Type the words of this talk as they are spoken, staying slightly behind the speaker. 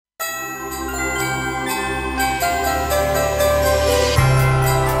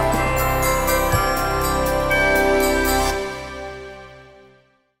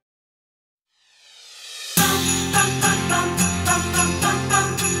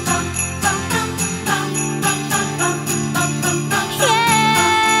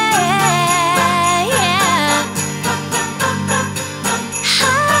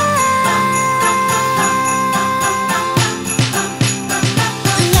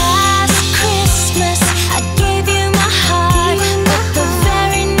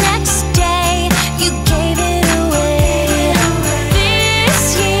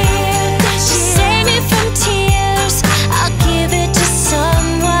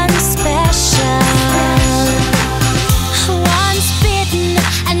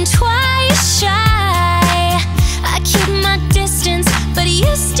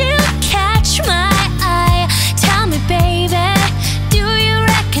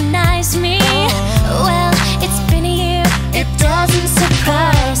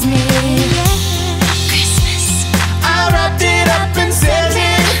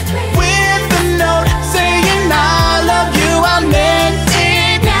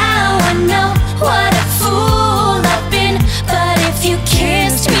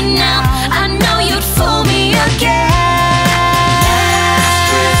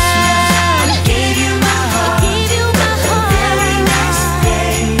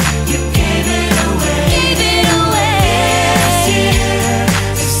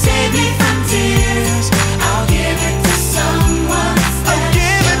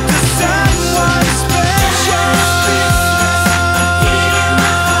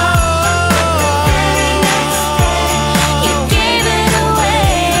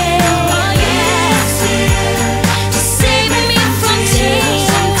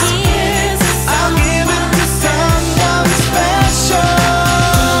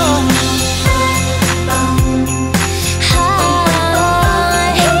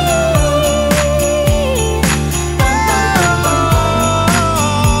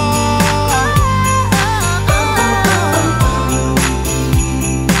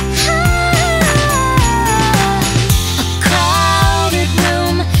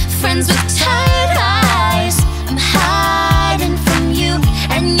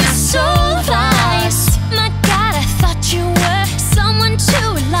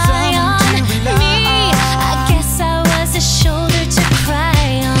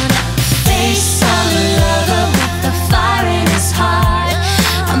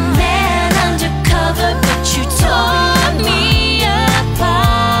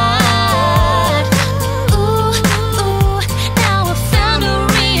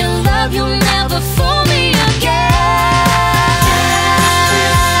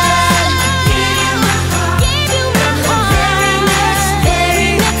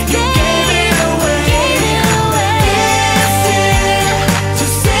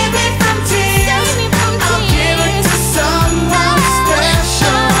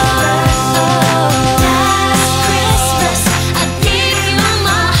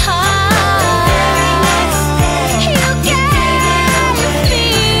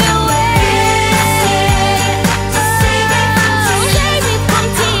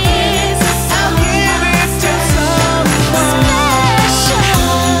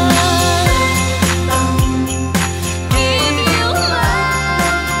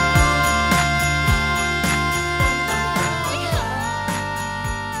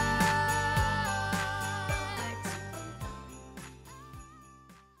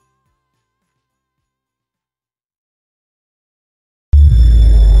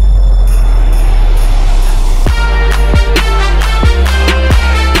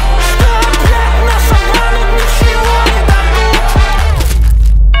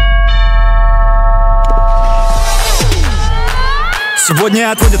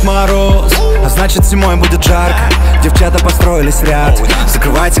Сегодня отводит мороз, а значит зимой будет жарко. Девчата построились в ряд.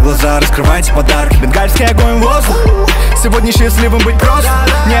 Закрывайте глаза, раскрывайте подарки. Бенгальский огонь в воздух. Сегодня счастливым быть просто.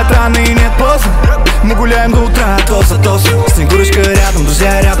 Нет раны и нет поздно. Мы гуляем до утра, тос за тосом. Снегурочка рядом,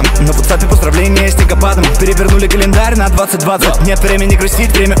 друзья рядом. На WhatsApp поздравления снегопадом. Перевернули календарь на 2020. Нет времени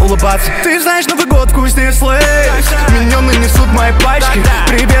грустить, время улыбаться. Ты знаешь, Новый год вкуснее слэйс. Миньоны несут мои пачки.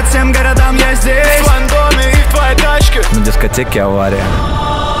 Привет всем городам, я здесь. В твоем доме и в твоей тачке. На дискотеке авария.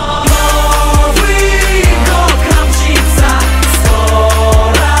 Новый год к нам мчится,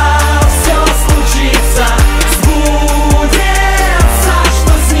 скоро все случится, сбудется,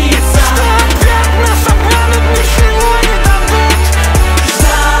 что снится. Опять наша память ничего не дадут.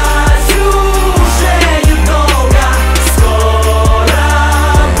 Ждать уже недолго, скоро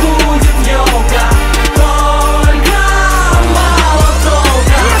будет елка, только мало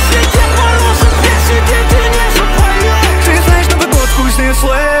толка. Если Дед Морозов песни дети не запоют. Ты знаешь, Новый год вкуснее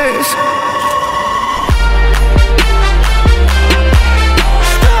слэйс.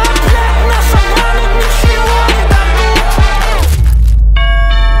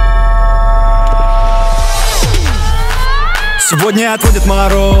 Сегодня отводит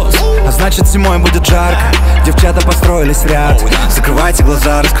мороз, а значит зимой будет жарко. Девчата построились в ряд. Закрывайте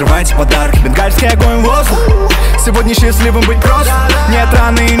глаза, раскрывайте подарки. Бенгальский огонь в воздух. Сегодня счастливым быть просто. Нет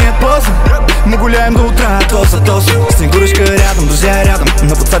раны и нет поздно. Мы гуляем до утра, тос за тосом. Снегурочка рядом, друзья рядом.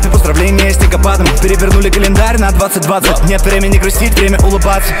 На WhatsApp поздравления снегопадом. Перевернули календарь на 2020. Нет времени грустить, время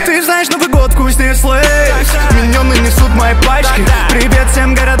улыбаться. Ты знаешь, Новый год вкуснее слэйс. Миньоны несут мои пачки. Привет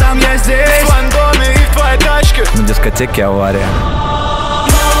всем городам, я здесь. В твоем доме и в твоей тачке. На дискотеке авария.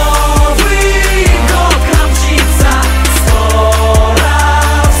 Новый год к нам мчится, скоро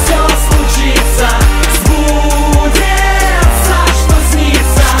все случится, сбудется, что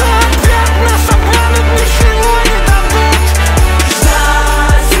снится. Опять наша память ничего не дадут.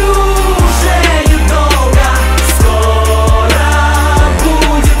 Ждать уже недолго, скоро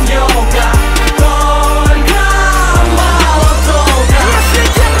будет елка, только мало толка. Если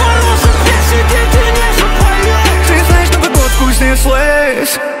Дед Морозов песни дети не запоют. Ты знаешь, Новый год вкуснее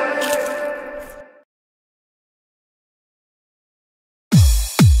слэйс.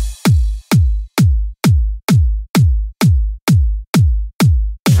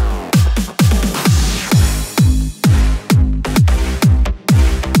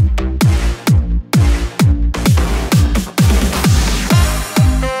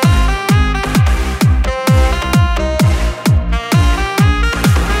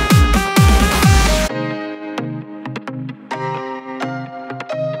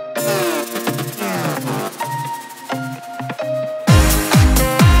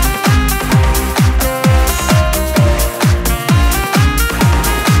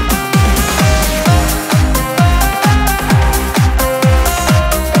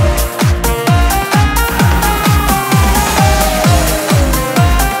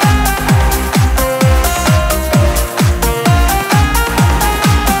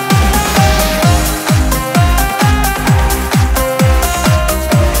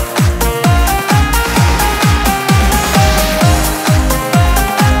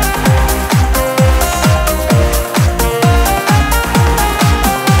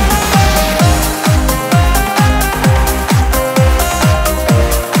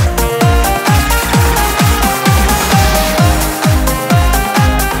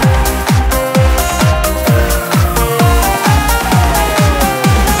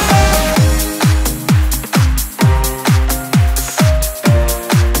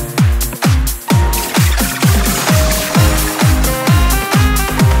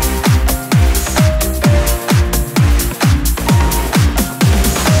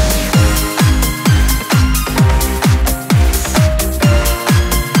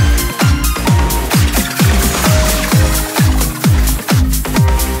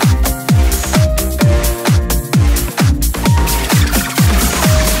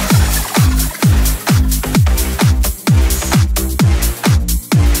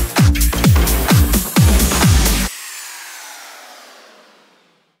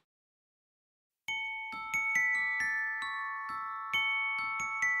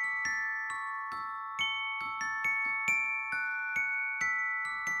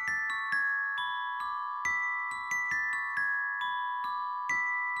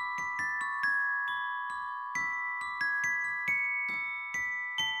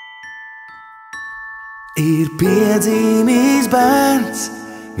 Ir piedzimis bērns,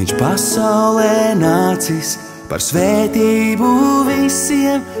 viņš pasaulē nācis par svētību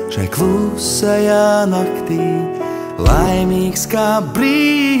visiem šai klusajā naktī. Laimīgs kā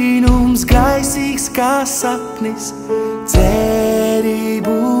brīnums, gaisīgs kā sapnis, ceļ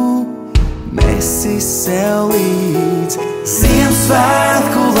cerību nesi sev līdz.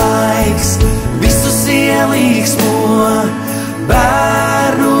 Ziemassvētku laiks visus ielīgsmo,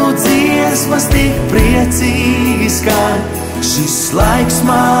 bērnu dziesmas tik priecīgi skan. Šis laiks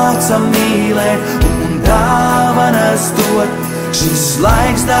māca mīlēt un dāvanas dot. Šis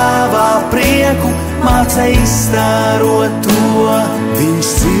laiks dāvā prieku, māca izstārot to.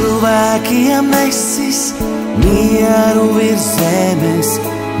 Viņš cilvēkiem nesis mieru virs zemes,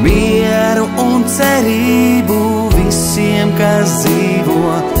 mieru un cerību visiem, kas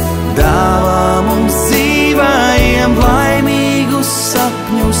dzīvo. Dāvā mums dzīvajiem laimīgus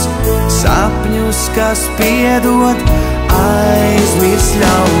sapņus, sapņus, kas piedod, aizmirst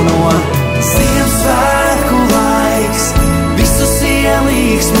ļauno. Ziemassvētku laiks visus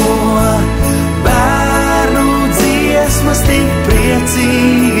ielīgsmo, bērnu dziesmas tik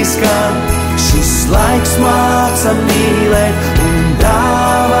priecīgi skan. Šis laiks māca mīlēt un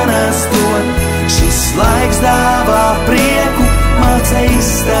dāvanas dot. Šis laiks dāvā prieku, māca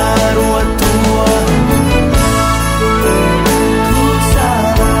izstārot to.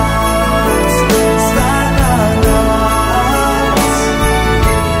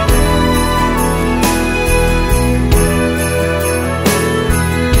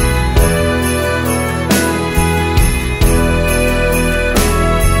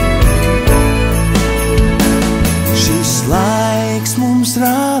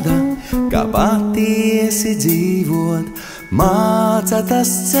 Kā patiesi dzīvot, māca tas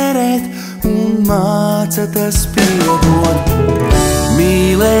cerēt un māca tas piedot.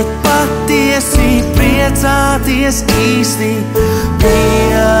 Mīlēt patiesi, priecāties īsti,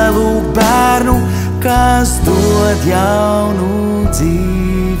 pielūgt bērnu, kas dod jaunu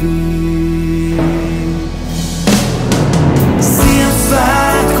dzīvi.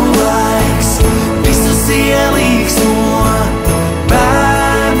 Ziemassvētku laiks visus ielīgsmo,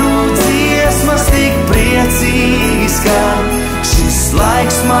 priecīgi skan. Šis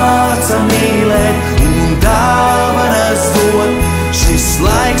laiks māca mīlēt un dāvanas dot. Šis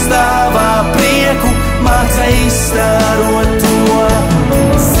laiks dāvā prieku, māca izstārot to.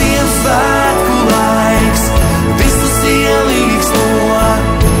 Ziemassvētku laiks visus ielīgsmo,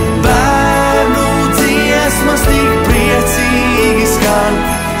 bērnu dziesmas tik priecīgi skan.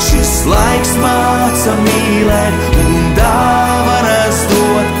 Šis laiks māca mīlēt un dāvanas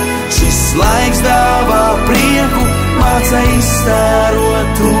dot. Šis laiks dāvā prieku, māca izstārot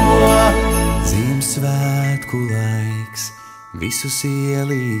to. Ziemassvētku laiks visus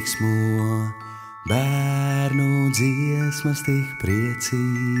ielīgsmo, bērnu dziesmas tik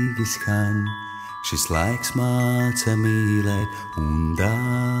priecīgi skan. Šis laiks māca mīlēt un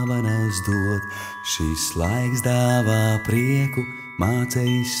dāvanas dot. Šis laiks dāvā prieku, māca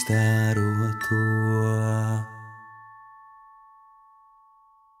izstārot to.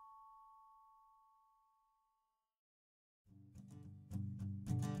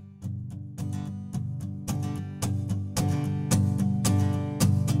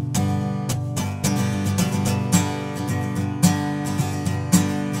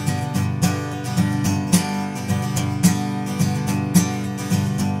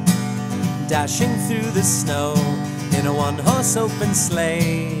 Dashing through the snow in a one-horse open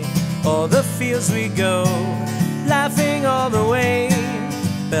sleigh. O'er the fields we go, laughing all the way.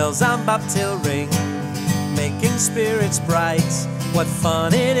 Bells on bobtail ring, making spirits bright. What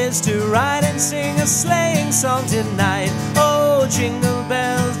fun it is to ride and sing a sleighing song tonight. Oh, jingle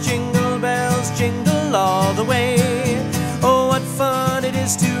bells, jingle all the way. Oh, what fun it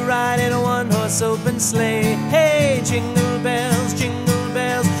is to ride in a one-horse open sleigh. Hey, jingle bells, jingle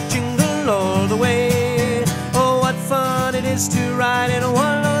all the way. Oh, what fun it is to ride in a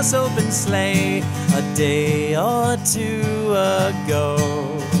one-horse open sleigh. A day or two ago,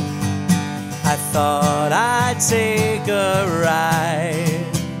 I thought I'd take a ride.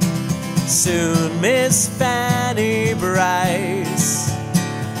 Soon Miss Fanny Bryce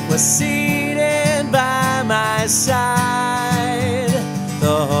was seated by my side.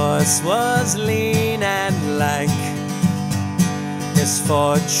 The horse was lean and lank,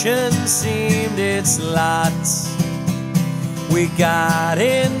 misfortune seemed its lot. We got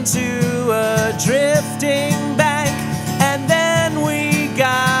into a drifting bank, and then we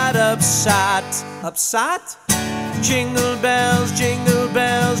got upshot. Upshot? Jingle bells,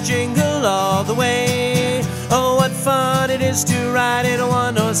 jingle all the way. Oh, what fun it is to ride in a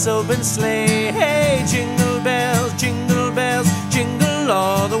one-horse open sleigh. Hey, jingle bells, jingle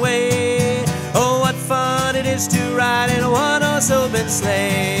all the way. Oh, what fun it is to ride in a one-horse open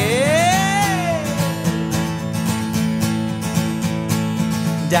sleigh.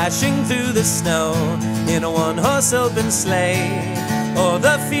 Dashing through the snow in a one-horse open sleigh. o'er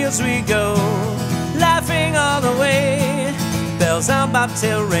the fields we go, laughing all the way. Bells on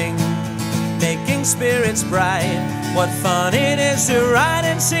bobtail ring, making spirits bright. What fun it is to ride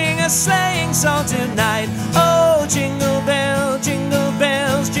and sing a sleighing song tonight. Oh, jingle bells,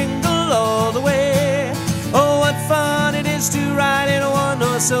 jingle all the way. Oh, what fun it is to ride in a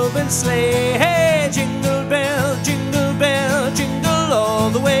one-horse open sleigh. Hey, jingle bells, jingle all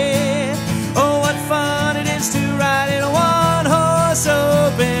the way. Oh, what fun it is to ride in a one-horse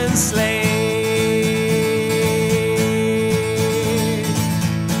open sleigh.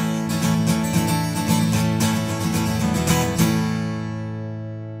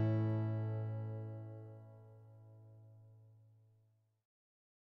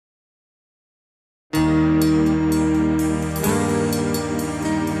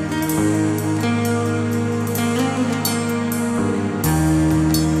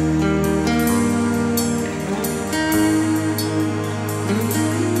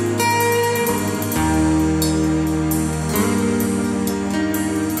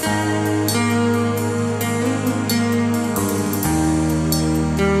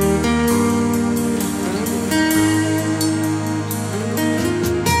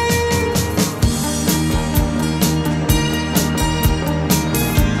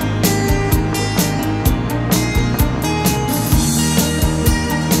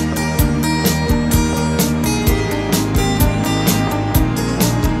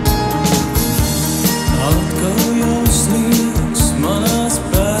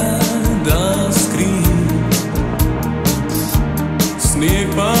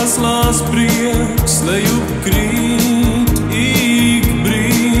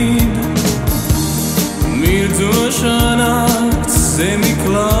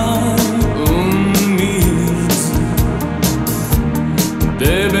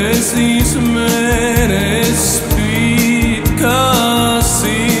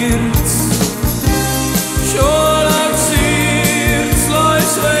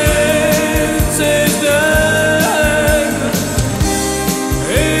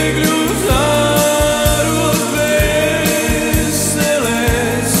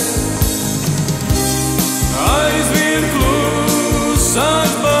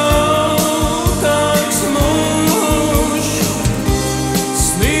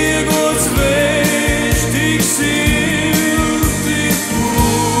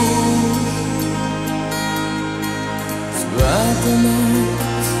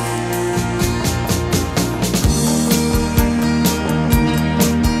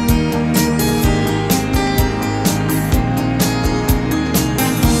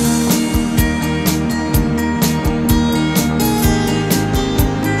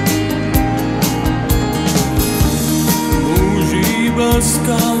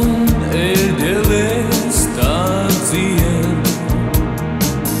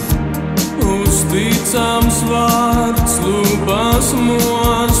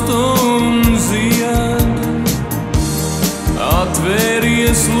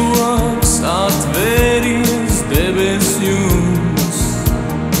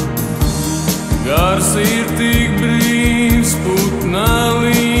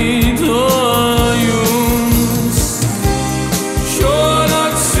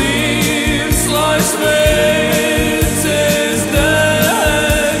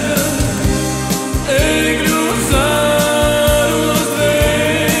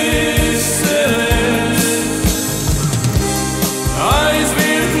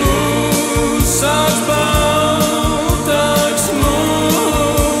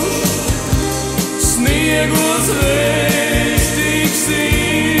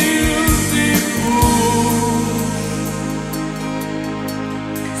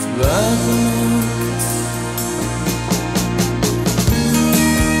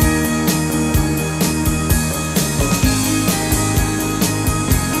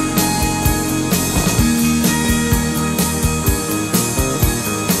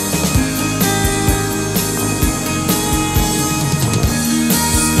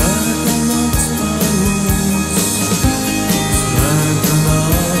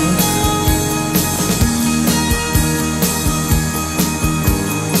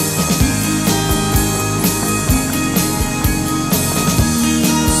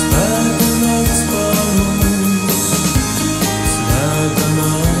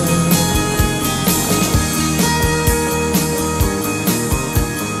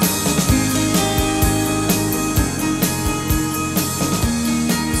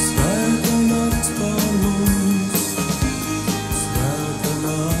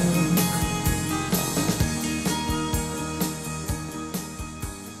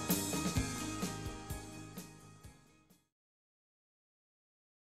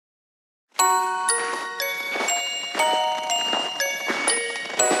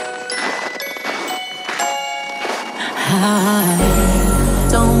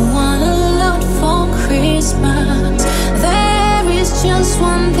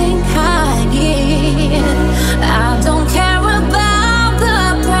 one thing I need. I don't care about the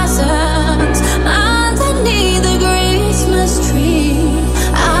presents underneath the Christmas tree.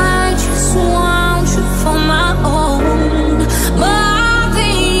 I just want you for my own, more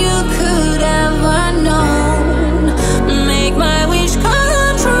than you could ever know. Make my wish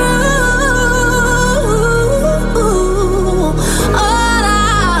come true. All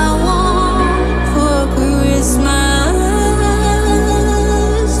I want for Christmas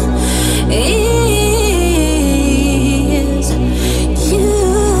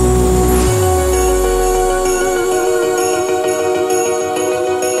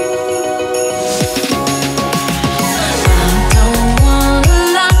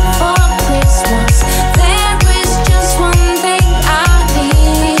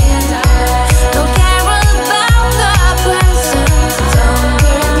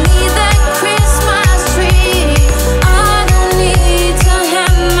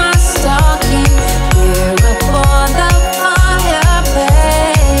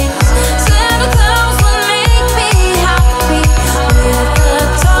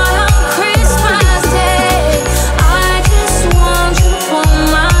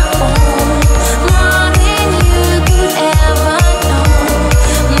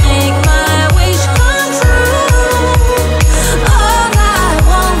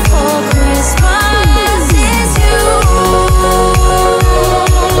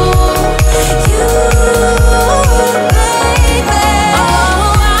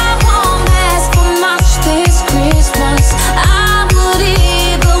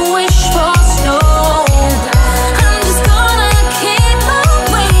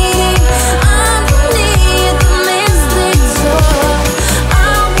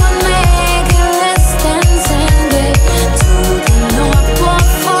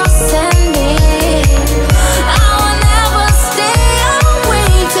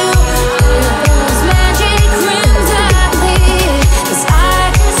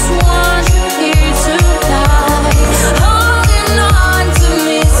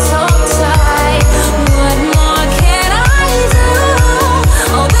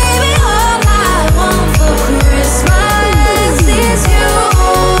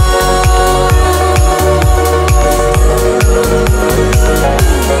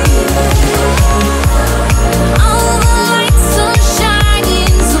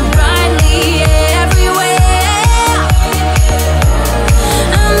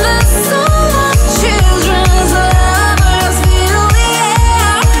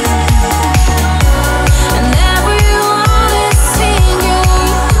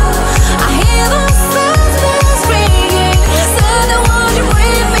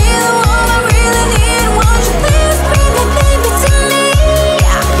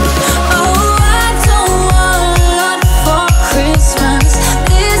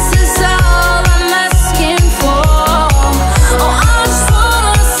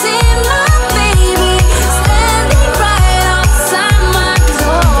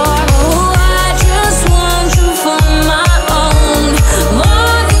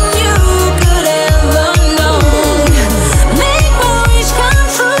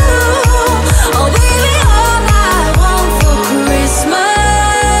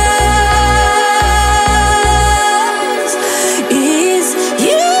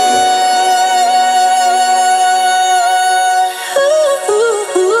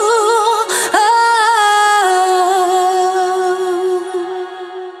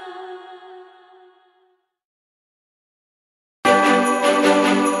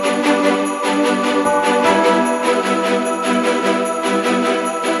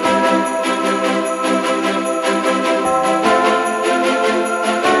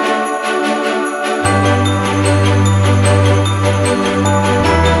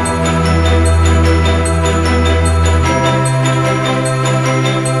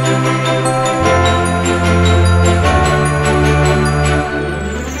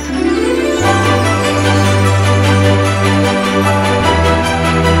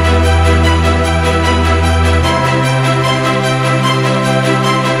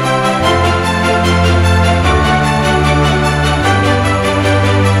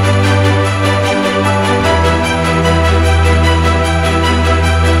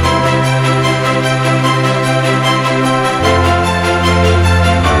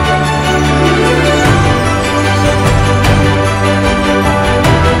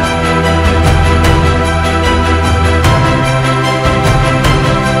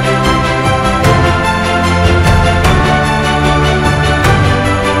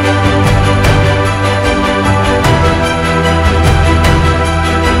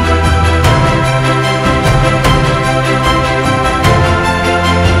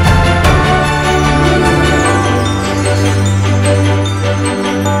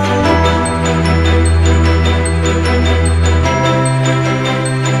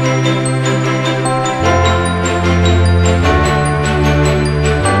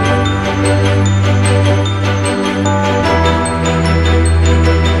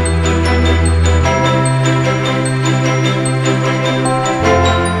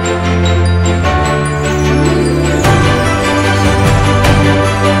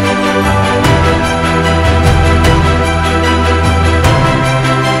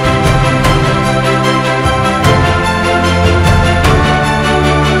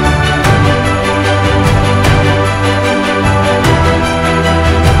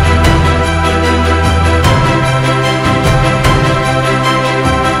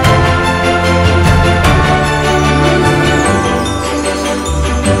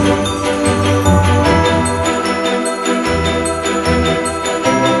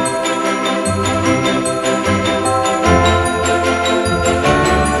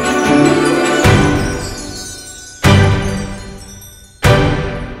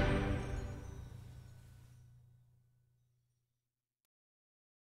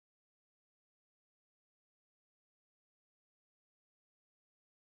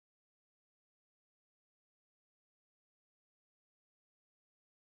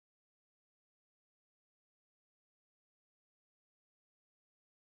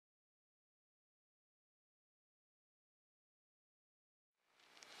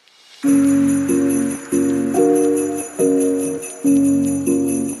you.